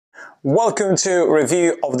Welcome to a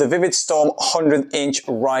review of the Vividstorm 100-inch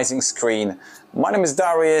rising screen. My name is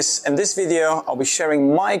Darius, and in this video I'll be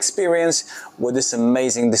sharing my experience with this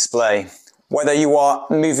amazing display. Whether you are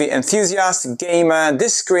a movie enthusiast, gamer,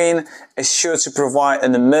 this screen is sure to provide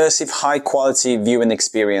an immersive, high-quality viewing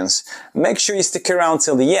experience. Make sure you stick around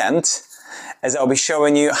till the end, as I'll be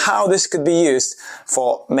showing you how this could be used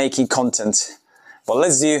for making content. But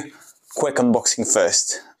let's do a quick unboxing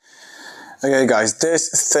first. Okay guys,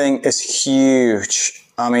 this thing is huge.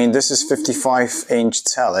 I mean, this is 55-inch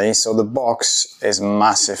telly, so the box is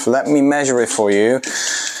massive. Let me measure it for you,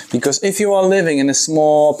 because if you are living in a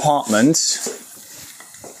small apartment,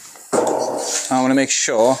 I want to make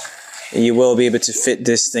sure you will be able to fit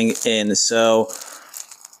this thing in. So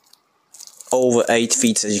over 8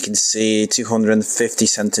 feet, as you can see, 250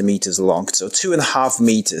 centimeters long, so 2.5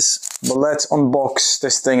 meters. But let's unbox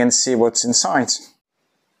this thing and see what's inside.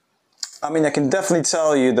 I mean, I can definitely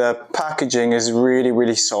tell you the packaging is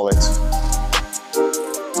really solid.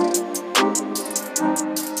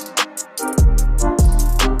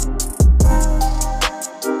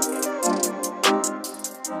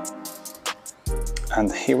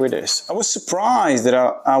 And here it is. I was surprised that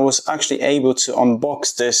I was actually able to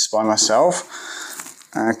unbox this by myself,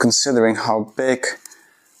 considering how big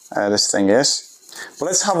this thing is. But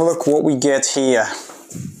let's have a look what we get here.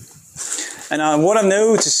 And what I've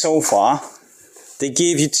noticed so far, they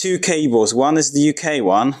give you 2 cables. One is the UK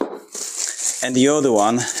one, and the other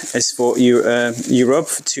one is for Europe,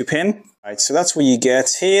 2-pin. Right, so that's what you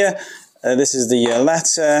get here. This is the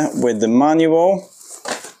letter with the manual,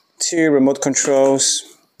 2 remote controls,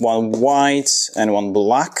 one white and one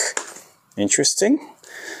black. Interesting.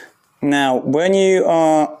 Now, when you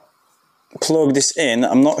plug this in,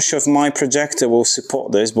 I'm not sure if my projector will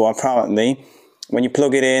support this, but apparently, when you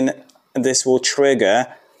plug it in, this will trigger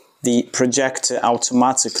the projector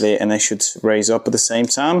automatically, and it should raise up at the same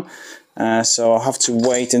time. So I'll have to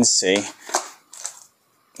wait and see.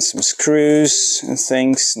 Some screws and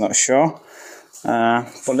things, not sure.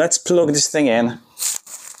 But let's plug this thing in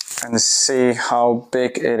and see how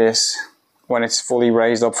big it is when it's fully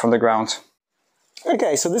raised up from the ground.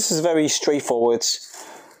 Okay, so this is very straightforward.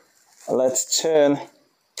 Let's turn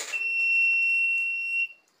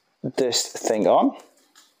this thing on.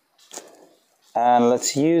 And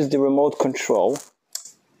let's use the remote control.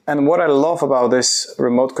 And what I love about this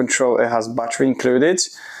remote control, it has battery included.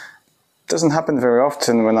 It doesn't happen very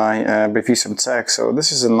often when I review some tech, so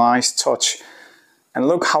this is a nice touch. And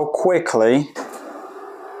look how quickly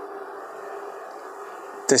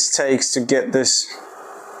this takes to get this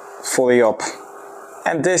fully up.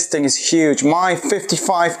 And this thing is huge. My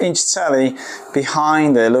 55-inch telly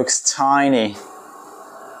behind it looks tiny.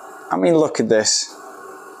 I mean, look at this.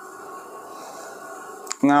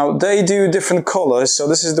 Now, they do different colors, so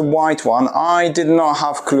this is the white one. I did not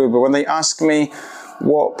have a clue, but when they asked me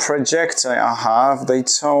what projector I have, they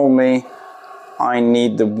told me I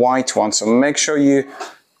need the white one. So make sure you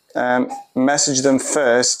message them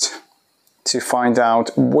first to find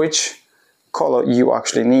out which color you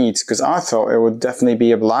actually need, because I thought it would definitely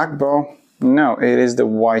be a black, but no, it is the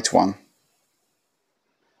white one.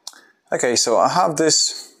 Okay, so I have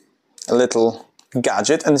this little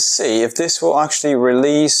gadget and see if this will actually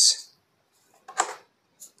release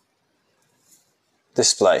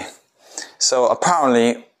display. So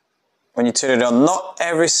apparently when you turn it on, not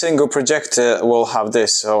every single projector will have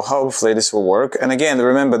this, so hopefully this will work. And again,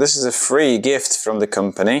 remember, this is a free gift from the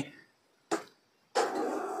company.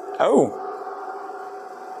 Oh,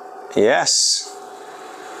 yes.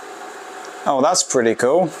 Oh, that's pretty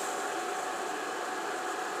cool.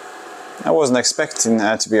 I wasn't expecting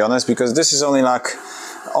to be honest, because this is only like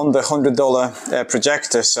on the $100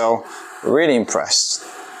 projector, so really impressed.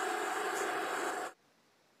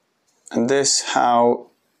 And this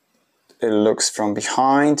how it looks from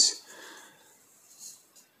behind.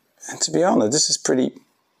 And to be honest, this is pretty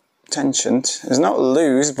tensioned. It's not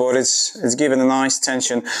loose, but it's given a nice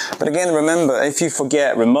tension. But again, remember, if you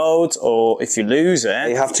forget remote or if you lose it,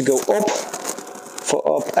 you have to go up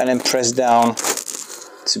for up and then press down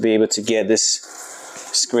to be able to get this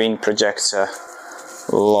screen projector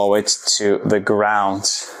lowered to the ground.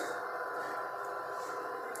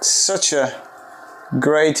 Such a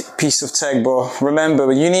great piece of tech, but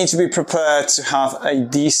remember, you need to be prepared to have a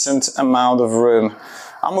decent amount of room.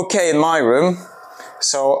 I'm okay in my room,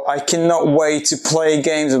 so I cannot wait to play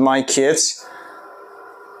games with my kids.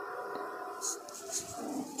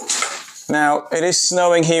 Now, it is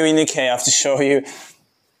snowing here in the UK, I have to show you.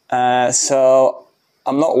 So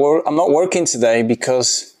I'm not working today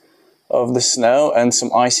because of the snow and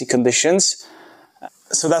some icy conditions.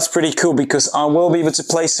 So that's pretty cool because I will be able to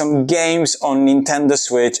play some games on Nintendo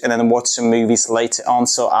Switch and then watch some movies later on.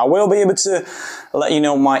 So I will be able to let you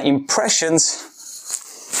know my impressions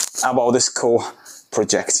about this cool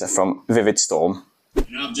projector from Vividstorm.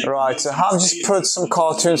 Right, so I've just put some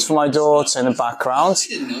cartoons for my daughter in the background.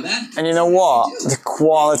 And you know what? The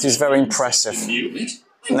quality is very impressive.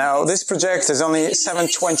 Now, this projector is only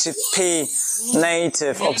 720p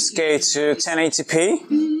native upscale to 1080p.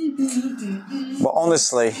 But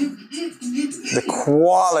honestly, the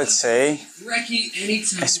quality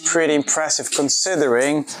is pretty impressive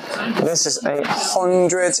considering this is a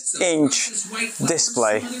 100-inch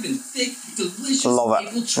display. Love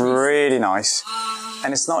it, really nice.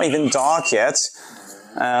 And it's not even dark yet.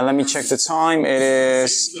 Let me check the time. It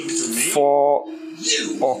is 4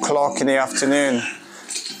 o'clock in the afternoon.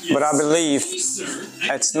 But I believe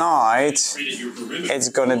at night it's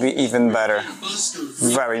gonna be even better.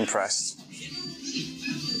 Very impressed.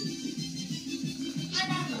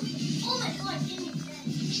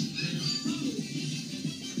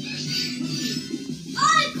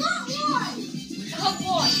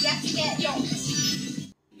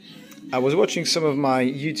 I was watching some of my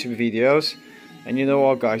YouTube videos, and you know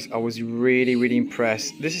what, guys, I was really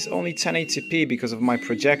impressed. This is only 1080p because of my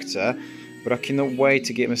projector, but I cannot wait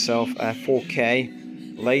to get myself a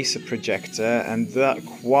 4K laser projector, and that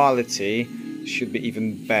quality should be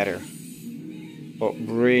even better. But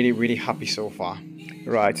really happy so far.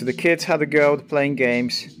 Right, so the kids had a go at playing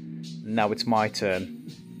games. Now it's my turn.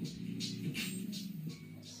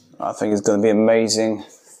 I think it's going to be an amazing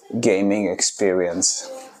gaming experience.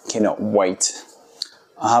 Cannot wait.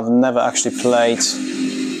 I have never actually played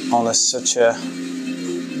on such a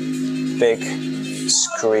big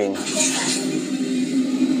screen.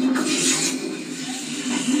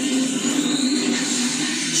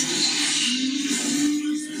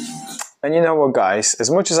 And you know what, guys, as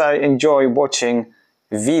much as I enjoy watching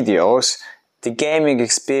videos, the gaming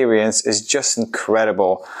experience is just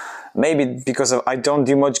incredible. Maybe because I don't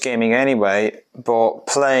do much gaming anyway, but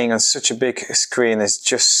playing on such a big screen is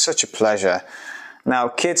just such a pleasure. Now,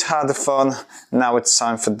 kids had the fun, now it's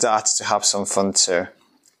time for dads to have some fun too.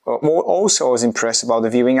 But what also I was impressed about the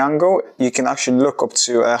viewing angle, you can actually look up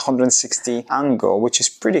to a 160 angle, which is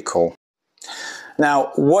pretty cool.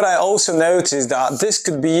 Now, what I also noticed that this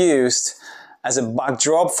could be used as a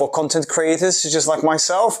backdrop for content creators, just like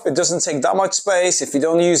myself. It doesn't take that much space. If you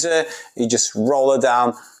don't use it, you just roll it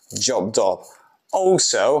down, job done.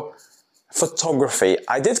 Also, photography.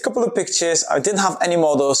 I did a couple of pictures. I didn't have any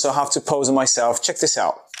models, so I have to pose them myself. Check this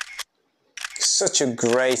out. Such a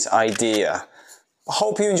great idea. I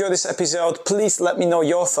hope you enjoyed this episode. Please let me know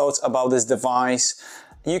your thoughts about this device.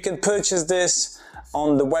 You can purchase this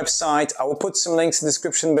on the website. I will put some links in the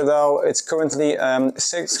description below. It's currently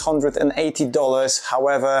 $680.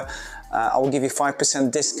 However, I will give you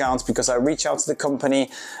 5% discount because I reach out to the company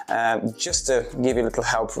just to give you a little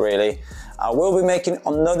help, really. I will be making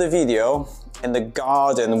another video in the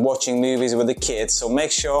garden watching movies with the kids, so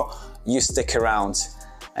make sure you stick around,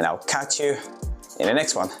 and I'll catch you in the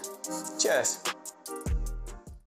next one. Cheers!